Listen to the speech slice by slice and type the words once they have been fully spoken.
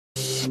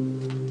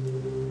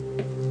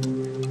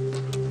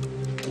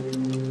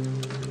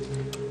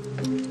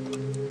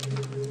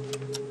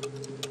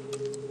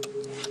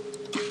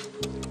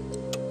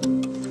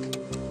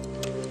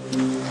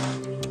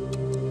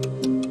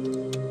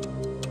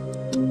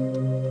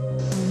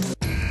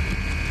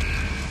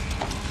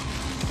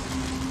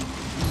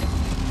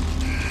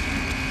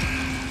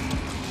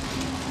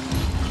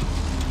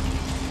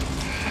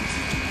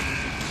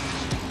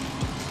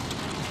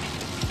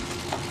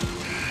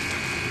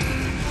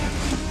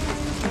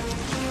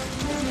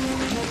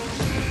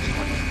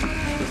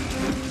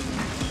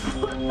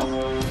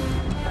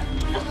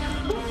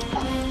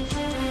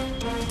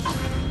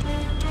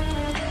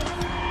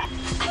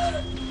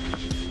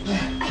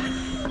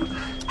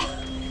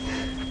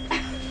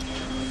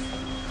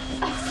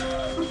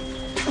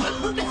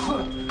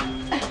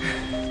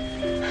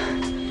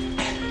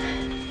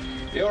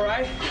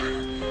right?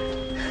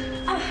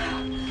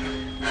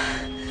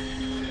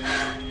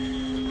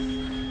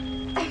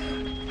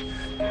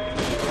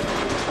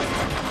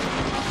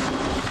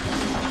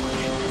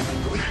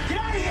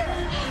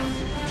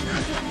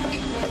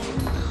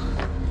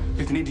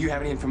 Anthony, do you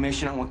have any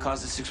information on what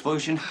caused this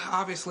explosion?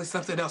 Obviously,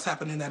 something else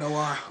happened in that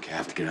OR. Okay, I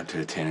have to get up to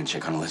the 10 and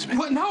check on Elizabeth.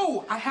 But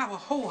no! I have a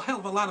whole hell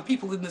of a lot of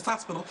people in this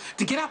hospital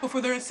to get out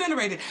before they're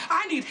incinerated.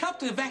 I need help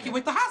to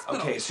evacuate the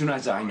hospital. Okay, as soon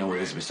as I know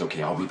Elizabeth's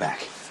okay, I'll be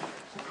back.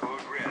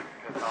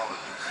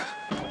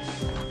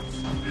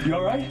 You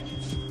all right?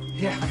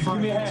 Yeah, Give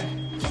me a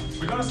hand.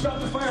 We gotta stop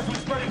the fire from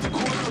spreading to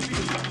corridor B.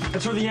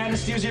 That's where the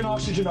anesthesia and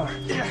oxygen are.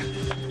 Yeah.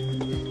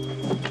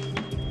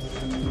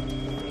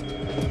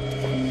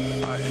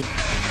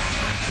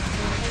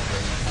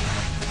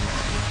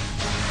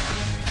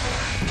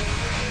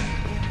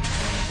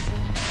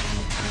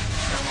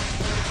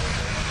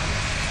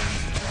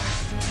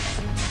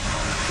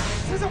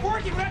 This isn't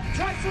working. We have to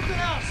try something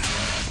else.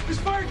 This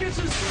fire gets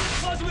us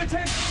plasma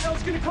tank. Now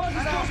it's gonna cause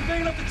this girl from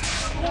banging up the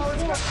whole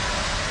floor.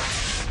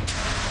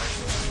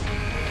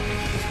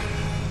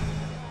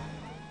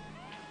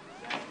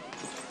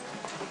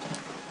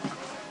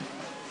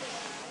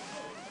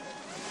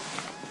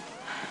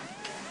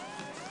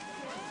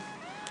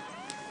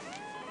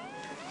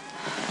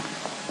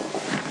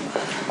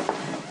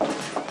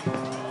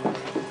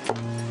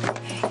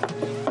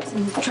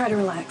 Try to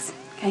relax,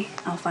 okay?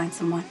 I'll find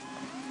someone.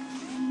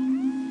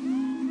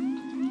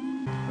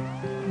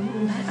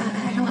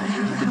 I don't.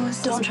 How is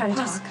this? Don't try to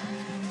talk.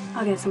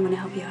 I'll get someone to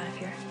help you out of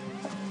here.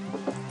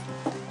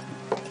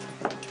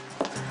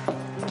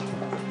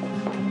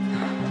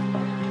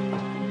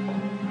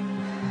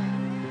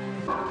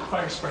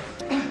 Fire spray.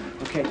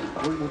 Okay,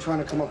 we're trying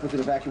to come up with an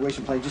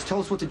evacuation plan. Just tell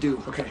us what to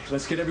do. Okay,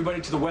 let's get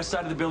everybody to the west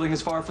side of the building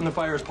as far from the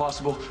fire as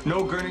possible.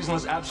 No gurneys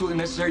unless absolutely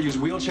necessary. Use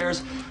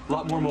wheelchairs. A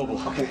lot more mobile.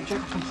 Okay,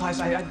 check some supplies.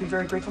 I'd be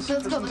very grateful.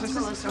 Let's go.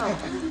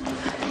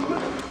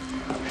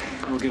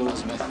 We'll get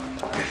Elizabeth.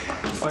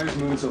 The fire's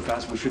moving so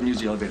fast, we shouldn't use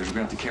the elevators. We're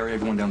gonna have to carry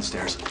everyone down the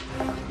stairs.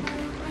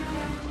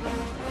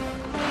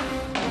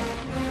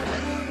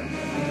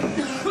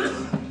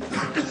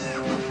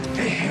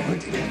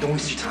 Hey, don't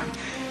waste your time.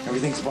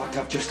 Everything's blocked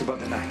up just above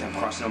the night. I'm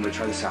crossing over to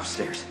try the south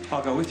stairs.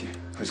 I'll go with you.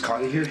 Is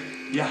Carly here?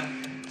 Yeah.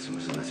 So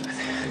is Elizabeth.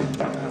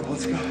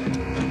 Let's go.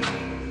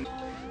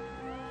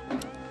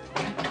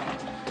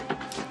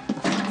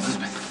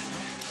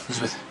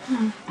 Elizabeth,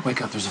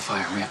 wake up. There's a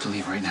fire. We have to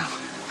leave right now.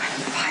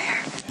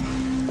 Fire.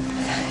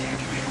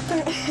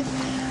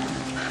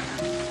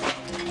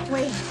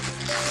 Wait.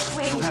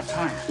 We don't have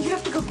time. You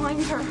have to go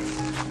find her.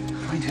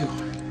 Find who?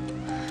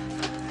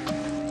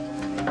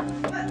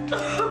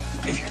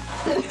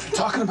 If you're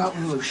talking about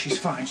Lulu, she's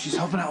fine. She's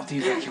helping out with the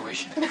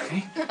evacuation,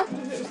 okay?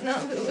 There's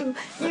not Lulu.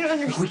 You don't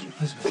understand.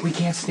 Elizabeth, we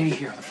can't stay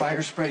here. The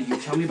fire's spreading. You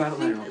tell me about it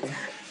later, okay?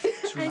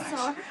 Just relax.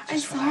 I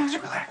saw her.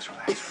 Just relax.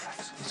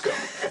 Let's go.